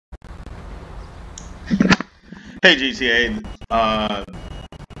Hey GTA,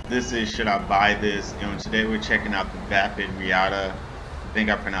 this is Should I Buy This? And today we're checking out the Vapid Riata. I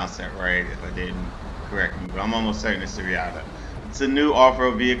think I pronounced that right. If I didn't, correct me, but I'm almost certain it's the Riata. It's a new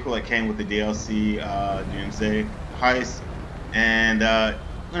off-road vehicle that came with the DLC Doomsday Heist, and I'm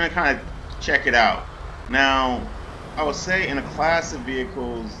gonna kind of check it out. Now, I would say in a class of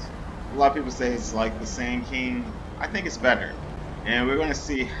vehicles, a lot of people say it's like the Sand King. I think it's better, and we're gonna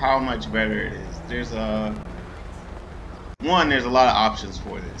see how much better it is. There's a lot of options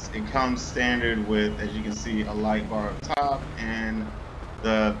for this. It comes standard with, as you can see, a light bar up top and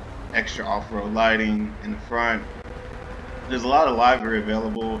the extra off-road lighting in the front. There's a lot of library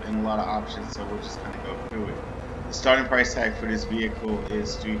available and a lot of options, so we'll just kind of go through it. The starting price tag for this vehicle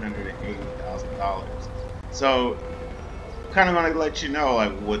is $380,000. So, kind of going to let you know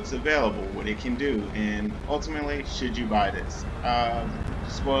like what's available, what it can do, and ultimately, should you buy this?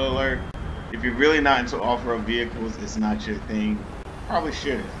 Spoiler alert. If you're really not into off-road vehicles, it's not your thing. Probably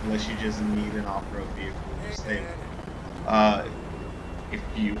shouldn't, unless you just need an off-road vehicle to stay with. If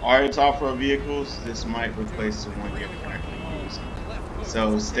you are into off-road vehicles, this might replace the one you're currently using.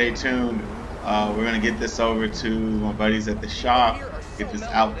 So stay tuned. We're gonna get this over to my buddies at the shop, get this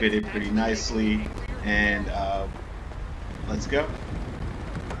outfitted pretty nicely, and let's go.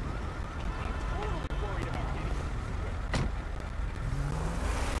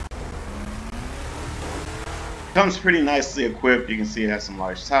 Comes pretty nicely equipped. You can see it has some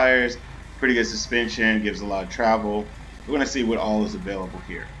large tires, pretty good suspension, gives a lot of travel. We're going to see what all is available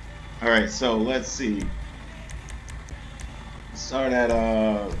here. Alright, so let's see. Start at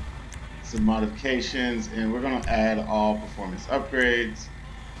some modifications, and we're going to add all performance upgrades.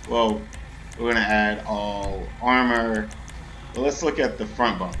 Well, we're going to add all armor. But let's look at the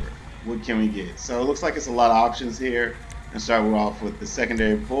front bumper. What can we get? So it looks like it's a lot of options here. And start off with the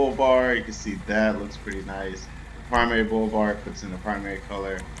secondary bull bar. You can see that looks pretty nice. Primary bull bar puts in the primary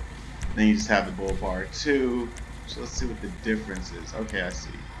color. Then you just have the bull bar 2. So let's see what the difference is. Okay, I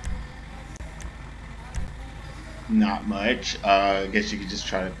see. Not much. I guess you could just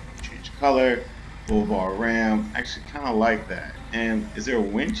try to change color. Bull bar ram. Actually, kind of like that. And is there a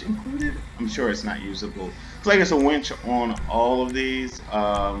winch included? I'm sure it's not usable. Looks like it's a winch on all of these.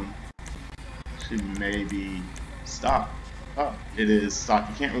 Should maybe stock. Oh, it is stock.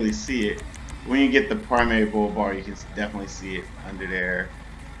 You can't really see it. When you get the primary bull bar, you can definitely see it under there.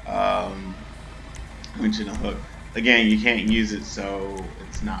 Winch and a hook. Again, you can't use it, so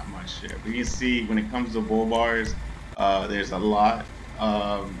it's not much there. But you see, when it comes to bull bars, there's a lot.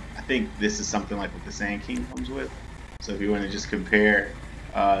 I think this is something like what the Sand King comes with. So if you want to just compare,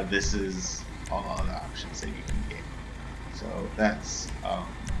 this is all the options that you can get. So that's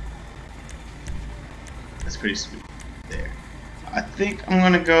pretty sweet there. I think I'm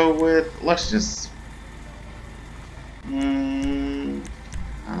gonna go with, let's just kind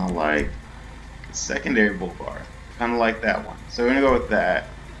of like the secondary bull bar, kind of like that one. So we're gonna go with that.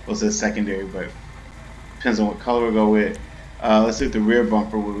 Well, it says secondary, but depends on what color we go with. Let's see what the rear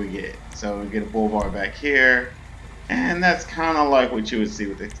bumper what we get. So we get a bull bar back here, and that's kind of like what you would see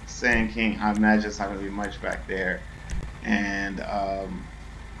with the Sand King. I imagine it's not gonna be much back there. And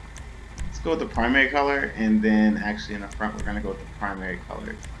let's go with the primary color, and then actually in the front we're going to go with the primary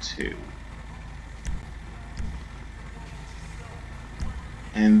color 2.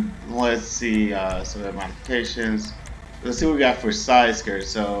 And let's see, so we have modifications. Let's see what we got for side skirt.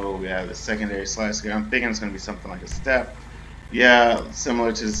 So we have the secondary side skirt. I'm thinking it's going to be something like a step. Yeah,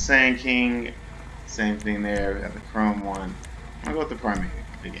 similar to the Sand King. Same thing there. We have the chrome one. I'm going to go with the primary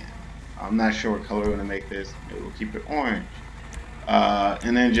again. I'm not sure what color we're going to make this. Maybe we'll keep it orange.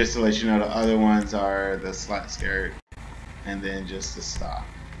 And then just to let you know, the other ones are the slat skirt, and then just the stock,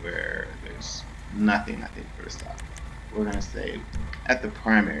 where there's nothing for the stock. We're gonna stay at the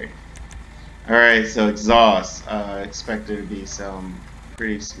primary. Alright, so exhaust. Expect there to be some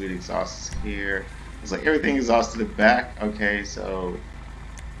pretty sweet exhausts here. It's like everything exhaust to the back. Okay, so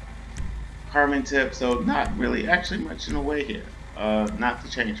carbon tip, so not really actually much in the way here. Not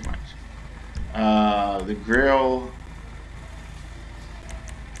to change much. The grill.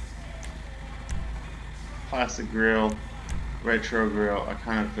 Plastic grill, retro grill. I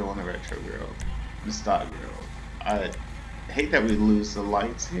kind of feel on the retro grill, the stock grill. I hate that we lose the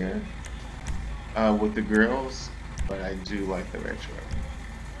lights here with the grills, but I do like the retro.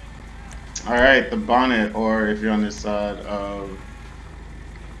 Alright, the bonnet, or if you're on this side of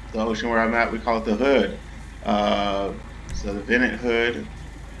the ocean where I'm at, we call it the hood. So the vented hood,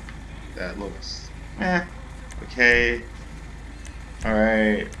 that looks okay.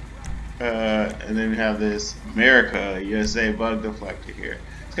 Alright. And then we have this America USA bug deflector here.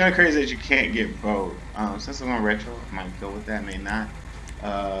 It's kind of crazy that you can't get both. Since I'm on retro, I might go with that, may not.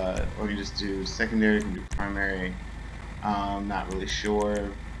 Or you can just do secondary, you can do primary. Not really sure.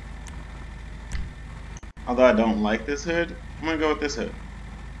 Although I don't like this hood, I'm gonna go with this hood.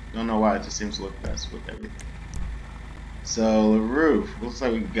 Don't know why, it just seems to look best with everything. So the roof, looks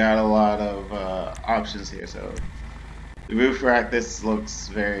like we got a lot of options here. So the roof rack, this looks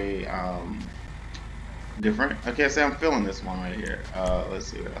very different. Okay, so I'm feeling this one right here. Let's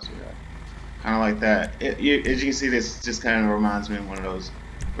see what else we got. Kind of like that. As you can see, this just kind of reminds me of one of those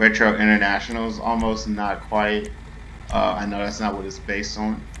retro internationals, almost, not quite. I know that's not what it's based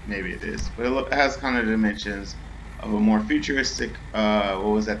on. Maybe it is, but it has kind of dimensions of a more futuristic. What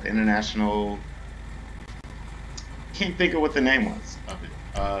was that? The international. Can't think of what the name was of it.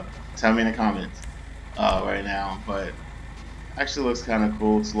 Tell me in the comments right now. But actually looks kind of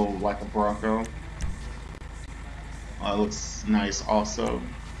cool. It's a little like a Bronco. It looks nice also,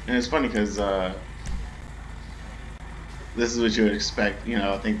 and it's funny because this is what you would expect. You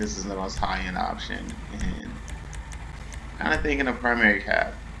know, I think this is the most high-end option, and kind of thinking a primary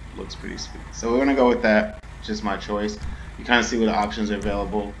cab looks pretty sweet. So we're gonna go with that. Just my choice. You kind of see what the options are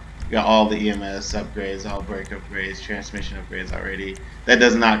available. You got all the EMS upgrades, all brake upgrades, transmission upgrades already. That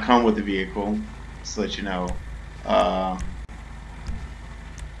does not come with the vehicle, just to let you know. Now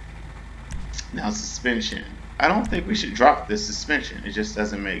suspension. I don't think we should drop this suspension. It just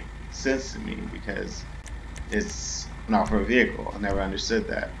doesn't make sense to me because it's an off-road vehicle. I never understood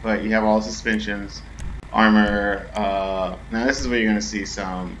that. But you have all suspensions, armor. Now this is where you're gonna see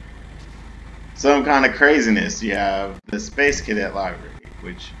some kind of craziness. You have the Space Cadet library,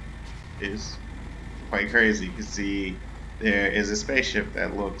 which is quite crazy. You can see there is a spaceship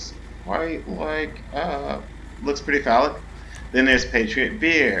that looks quite like looks pretty phallic. Then there's Patriot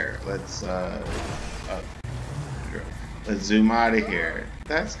Beer. Let's zoom out of here.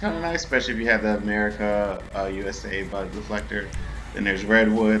 That's kind of nice, especially if you have the America USA bug reflector. Then there's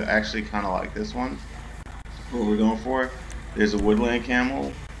Redwood. I actually kind of like this one. What we're going for. There's a Woodland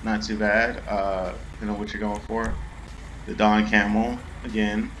Camel. Not too bad. Depending on what you're going for. The Dawn Camel.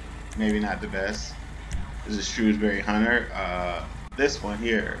 Again, maybe not the best. There's a Shrewsbury Hunter. This one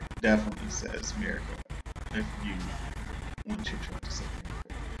here definitely says America. If you want your truck to say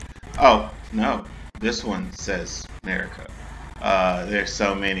America. Oh, no. This one says America. There's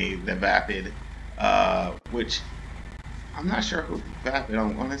so many. The Vapid, which I'm not sure who Vapid. I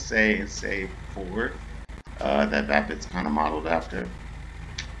want to say Ford. That Vapid's kind of modeled after.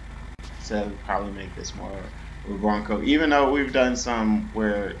 So probably make this more of a Bronco. Even though we've done some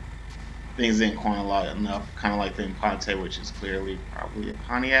where things didn't quantify enough, kind of like the Imponte, which is clearly probably a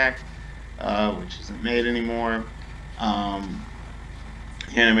Pontiac, which isn't made anymore.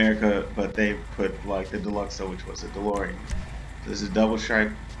 Here in America, but they put like the Deluxo, which was a DeLorean. So this is double stripe,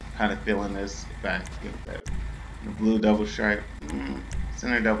 kind of feeling this back, that the blue double stripe,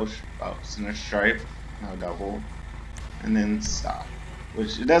 center stripe, no double, and then stop.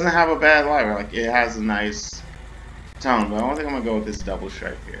 Which it doesn't have a bad light, like it has a nice tone, but I don't think I'm gonna go with this double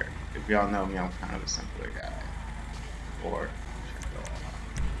stripe here. If y'all know me, I'm kind of a simpler guy. Or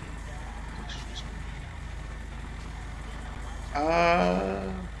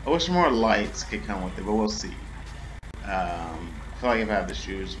I wish more lights could come with it, but we'll see. I feel like if I have the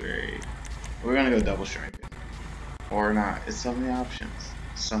shoes, we're gonna go double striping or not. It's so many options.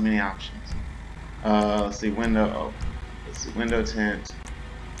 So many options. Let's see, window. Oh, let's see, window tint.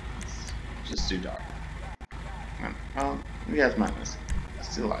 Let's just do dark. Well, you guys might miss it.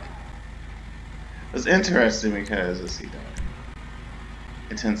 Let's do light. It's interesting because let's see, dark.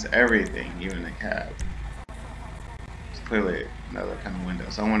 It tints everything, even the cab. Clearly another kind of window,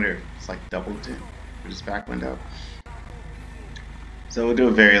 so I wonder if it's like double tint for this back window. So we'll do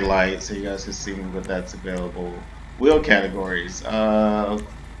a very light so you guys can see what that's available. Wheel categories,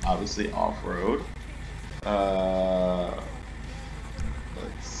 obviously off-road.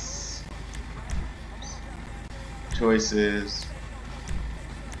 Let's choices.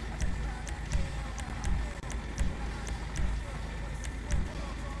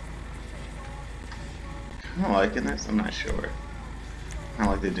 I'm liking this, I'm not sure. I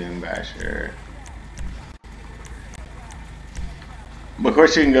like the Doom Basher. But of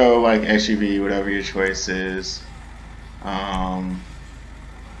course you can go like SUV, whatever your choice is.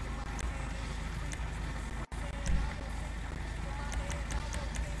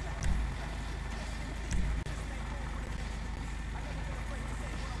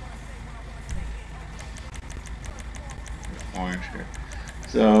 Orange here.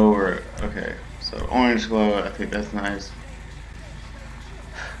 So we're okay. So orange glow, I think that's nice.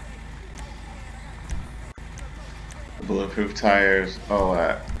 The blue. bulletproof tires, all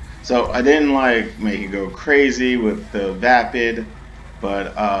that. So I didn't like make it go crazy with the Vapid,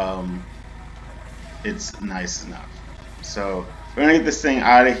 but it's nice enough. So we're gonna get this thing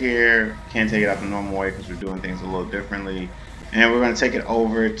out of here. Can't take it out the normal way because we're doing things a little differently. And we're gonna take it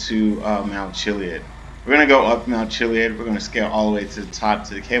over to Mount Chiliad. We're gonna go up Mount Chiliad. We're gonna scale all the way to the top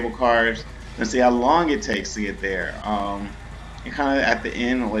to the cable cars and see how long it takes to get there. And kind of at the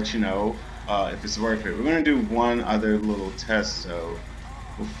end, I'll let you know if it's worth it. We're gonna do one other little test though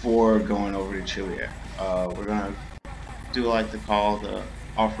before going over to Chiliad. We're gonna do what I like to call the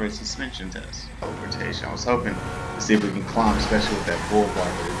off-road suspension test. Rotation. I was hoping to see if we can climb, especially with that bull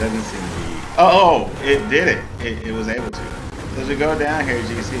bar, but it doesn't seem to be. Oh, it did it. It was able to. So as we go down here, as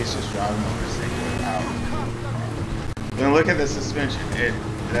you can see, it's just driving over single out. Then look at the suspension.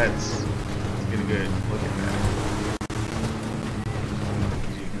 That's getting good. Look at that.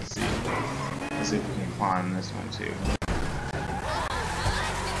 As you can see. Let's see if we can climb this one too.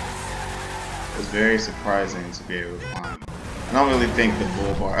 It's very surprising to be able to climb. I don't really think the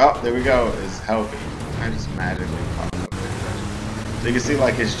bull bar, oh, there we go, is helping. I just magically popped up there. So you can see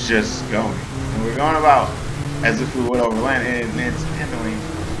like it's just going. And we're going about as if we would over land, and it's handling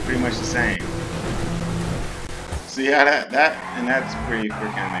pretty much the same. See how and that's pretty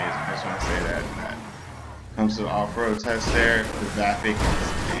freaking amazing. I just want to say that. Comes to the off-road test there, the Vapid is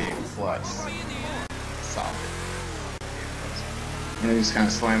a plus. Solid. I'm gonna just kind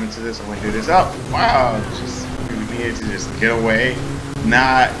of slam into this. I want to do this. Oh, wow! Just we needed to just get away.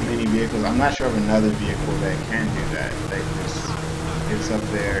 Not many vehicles. I'm not sure of another vehicle that can do that. They just gets up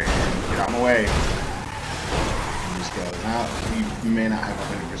there and get on the way and just go. Now you may not have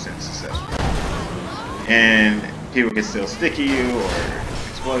 100% success rate, and people can still sticky you or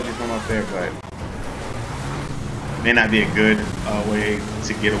explode you from up there, but it may not be a good way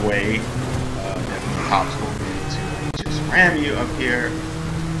to get away. Definitely cops will be to just ram you up here,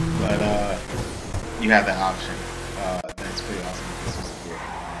 but you have that option. That's pretty awesome.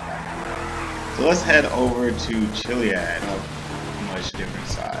 So let's head over to Chiliad, a much different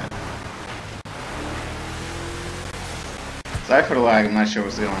side. Sorry for the lag, I'm not sure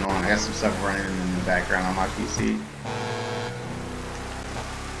what's going on. I got some stuff running in the background on my PC.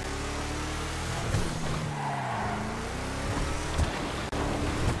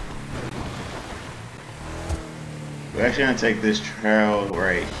 We're actually gonna take this trail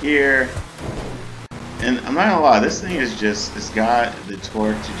right here. And I'm not gonna lie, this thing is just, it's got the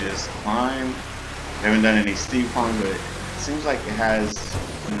torque to just climb. I haven't done any steep climb, but it seems like it has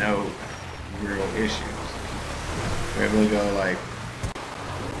no real issues. We're able to go like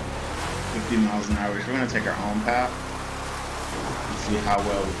 50 miles an hour. So we're gonna take our own path and see how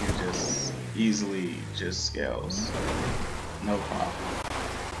well we can just easily just scales. No problem.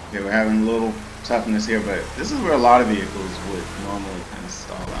 Okay, we're having a little toughness here, but this is where a lot of vehicles would normally kind of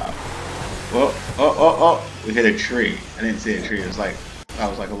stall out. Well, we hit a tree. I didn't see a tree. It was like, that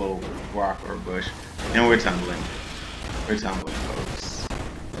was like a little rock or a bush. And we're tumbling. We're tumbling, folks.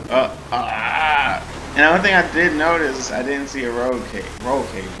 And another thing I did notice, I didn't see a roll cage,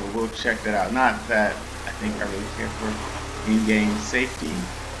 but we'll check that out. Not that I think I really care for in-game safety.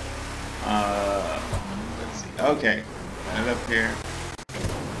 Let's see. Okay, got it up here.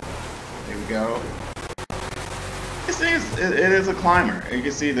 There we go. This thing is, it is a climber. You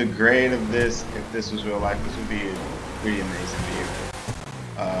can see the grade of this. If this was real life, this would be a pretty amazing vehicle.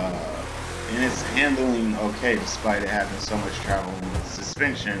 And it's handling okay despite it having so much travel and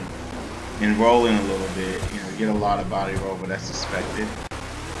suspension and rolling a little bit. You know, you get a lot of body roll, but that's expected.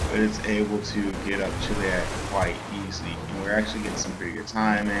 But it's able to get up Chiliad quite easily. And we're actually getting some pretty good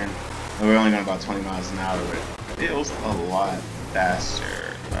time in. And we're only going about 20 miles an hour, but it feels a lot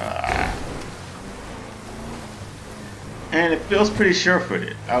faster. And it feels pretty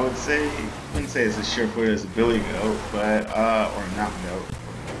sure-footed. I would say, I wouldn't say it's as sure-footed as a billy goat, but, or not goat.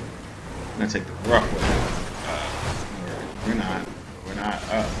 I'm gonna take the rough way. We're not.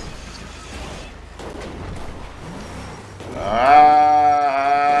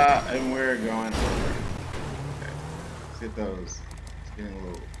 And we're going over. Okay. Let's get those. It's getting a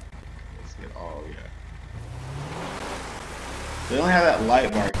little, let's get all, yeah. They only have that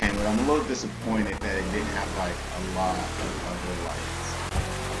light bar came, but I'm a little disappointed that it didn't have like a lot of other lights.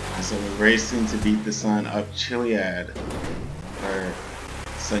 And so we're racing to beat the sun up Chiliad, where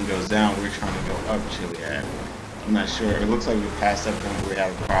the sun goes down. We're trying to go up Chiliad. I'm not sure. It looks like we passed up when we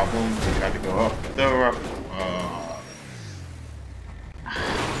had a problem. We tried to go up the rough.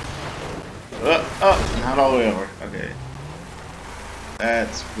 Not all the way over. Okay.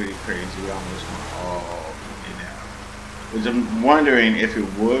 That's pretty crazy. We almost went all the way down. Which I'm wondering if it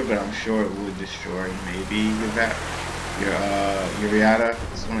would, but I'm sure it would destroy maybe the Vapid. your Riata.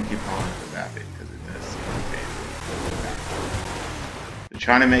 Just want to keep on with the Vapid because it does seem okay. They're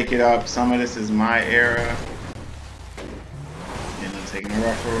trying to make it up. Some of this is my era. And I'm taking a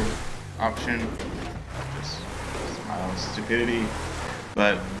rougher option. Just my own stupidity.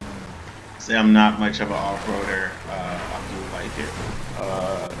 But say I'm not much of an off-roader. I do like it.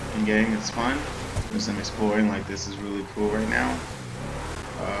 In game, it's fun. Do some exploring. Like this is really cool right now.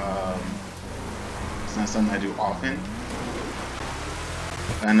 It's not something I do often.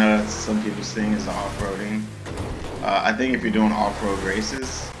 I know that's some people's thing is the off-roading. I think if you're doing off-road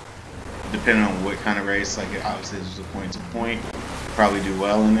races, depending on what kind of race, like obviously this is a point-to-point, probably do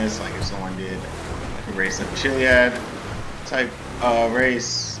well in this. Like if someone did like a race up Chiliad type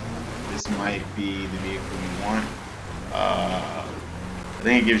race, this might be the vehicle you want. I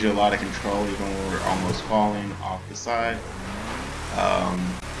think it gives you a lot of control even when we're almost falling off the side.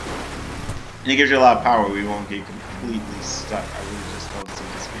 And it gives you a lot of power. We won't get completely stuck. I really just don't see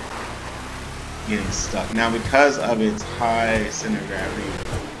this vehicle getting stuck. Now, because of its high center of gravity,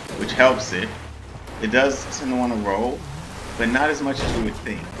 which helps it, it does tend to want to roll, but not as much as you would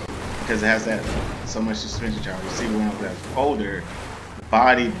think, because it has that so much suspension power. You see, when it that folder, the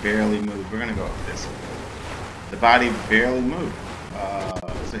body barely moved. We're gonna go up this one. The body barely moved.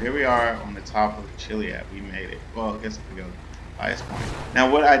 So here we are on the top of Chiliad. We made it. Well, I guess if we go highest point. Now,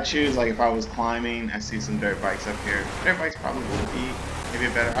 what I choose, like if I was climbing, I see some dirt bikes up here. Dirt bikes probably would be maybe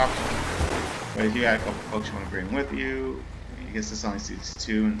a better option. But if you got a couple folks you want to bring with you, I guess this only seats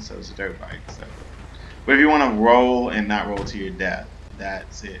 2, and so it's a dirt bike. So, but if you want to roll and not roll to your death,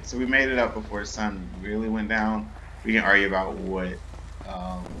 that's it. So we made it up before the sun really went down. We can argue about what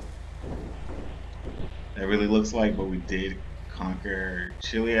that really looks like, but we did conquer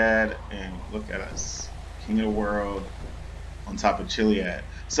Chiliad, and look at us, king of the world on top of Chiliad.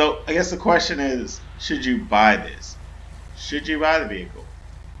 So I guess the question is, should you buy this? Should you buy the vehicle?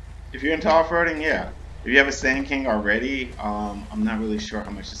 If you're into off-roading, yeah. If you have a Sand King already, I'm not really sure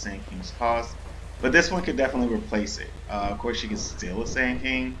how much the Sand Kings cost, but this one could definitely replace it. Of course, you can steal a Sand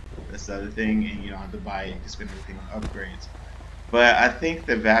King. That's the other thing, and you don't have to buy it. You can spend everything on upgrades. But I think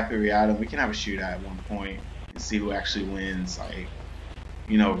the Vapid Riata, we can have a shootout at one point and see who actually wins, like,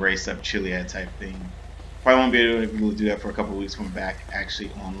 you know, race up Chiliad type thing. Probably won't be able to do that for a couple of weeks when we're back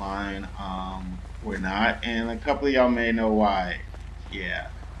actually online. We're not, and a couple of y'all may know why. Yeah,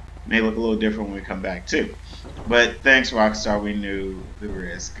 may look a little different when we come back too. But thanks, Rockstar. We knew the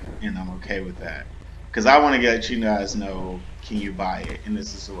risk, and I'm okay with that. Because I want to let you guys know, can you buy it? And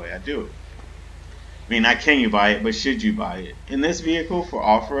this is the way I do it. I mean, not can you buy it, but should you buy it? In this vehicle for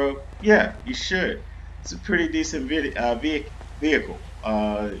off-road, yeah, you should. It's a pretty decent vehicle.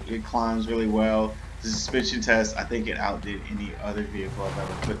 It climbs really well. The suspension test, I think it outdid any other vehicle I've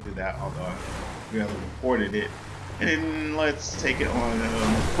ever put through that, although I really reported it. And let's take it on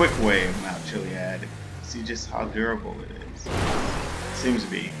a quick way of Mount Chiliad. See just how durable it is. It seems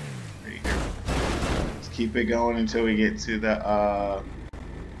to be pretty durable. Let's keep it going until we get to the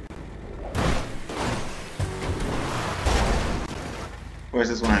of course,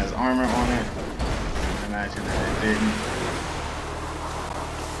 this one has armor on it. I imagine that it didn't.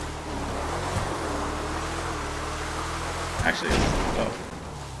 Actually, it's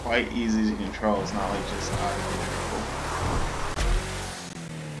quite easy to control. It's not like just auto.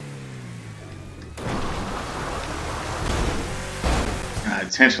 I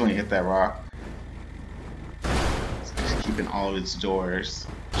intentionally hit that rock. It's just keeping all of its doors,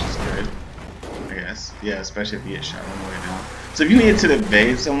 which is good, I guess. Yeah, especially if you get shot on the way down. So if you needed to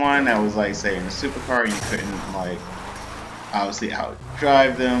evade someone that was like, say, in a supercar, and you couldn't, like, obviously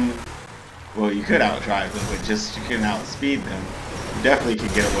outdrive them. Well, you could outdrive them, but just you couldn't outspeed them. You definitely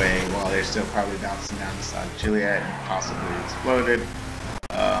could get away while they're still probably bouncing down the side of Chiliad and possibly exploded.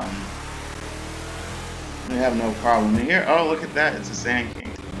 We have no problem in here. Oh, look at that! It's a Sand King.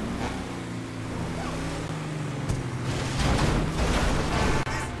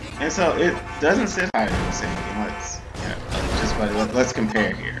 And so it doesn't sit higher than the Sand King. Let's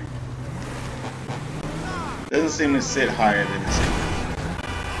compare here. It doesn't seem to sit higher than the Sand King.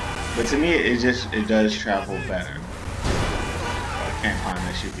 But to me, it does travel better. I can't find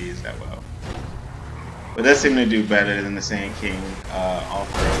SUVs that well. But it does seem to do better than the Sand King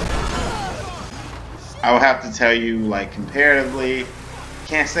off-road. I would have to tell you, like, comparatively,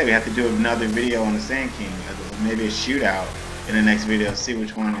 can't say. We have to do another video on the Sand King, maybe a shootout in the next video, see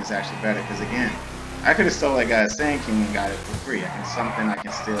which one is actually better. Because again, I could have stole that guy's Sand King and got it for free. I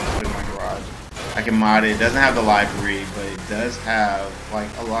can steal it, put it in my garage. I can mod it. It doesn't have the library, but it does have like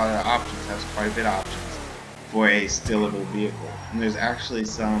a lot of options. It has quite a bit of options for a stealable vehicle. And there's actually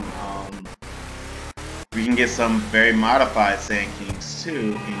some We can get some very modified Sand Kings too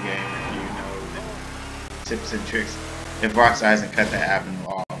in game if you know the tips and tricks. If Rockstar hasn't cut that avenue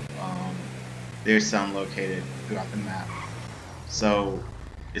off, there's some located throughout the map. So,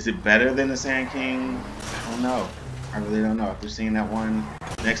 is it better than the Sand King? I don't know. I really don't know. After seeing that one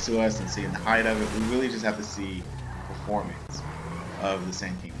next to us and seeing the height of it, we really just have to see performance of the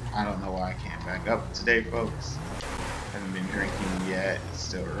Sand King. I don't know why I can't back up today, folks. Haven't been drinking yet. It's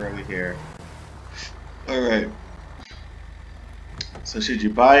still early here. Alright. So should you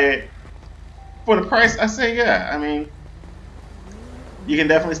buy it? For the price, I say yeah. I mean, you can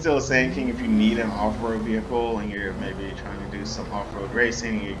definitely steal a Sand King if you need an off-road vehicle and you're maybe trying to do some off-road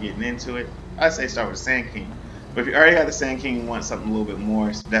racing and you're getting into it. I say start with Sand King. But if you already got the Sand King and want something a little bit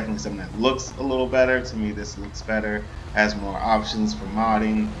more, it's definitely something that looks a little better. To me, this looks better, has more options for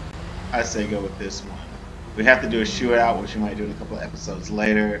modding. I say go with this one. We have to do a shootout, which we might do in a couple of episodes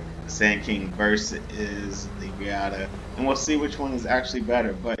later. The Sand King versus the Riata, and we'll see which one is actually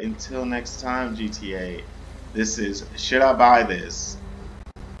better. But until next time, GTA, this is Should I Buy This?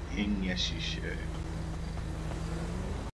 And yes, you should.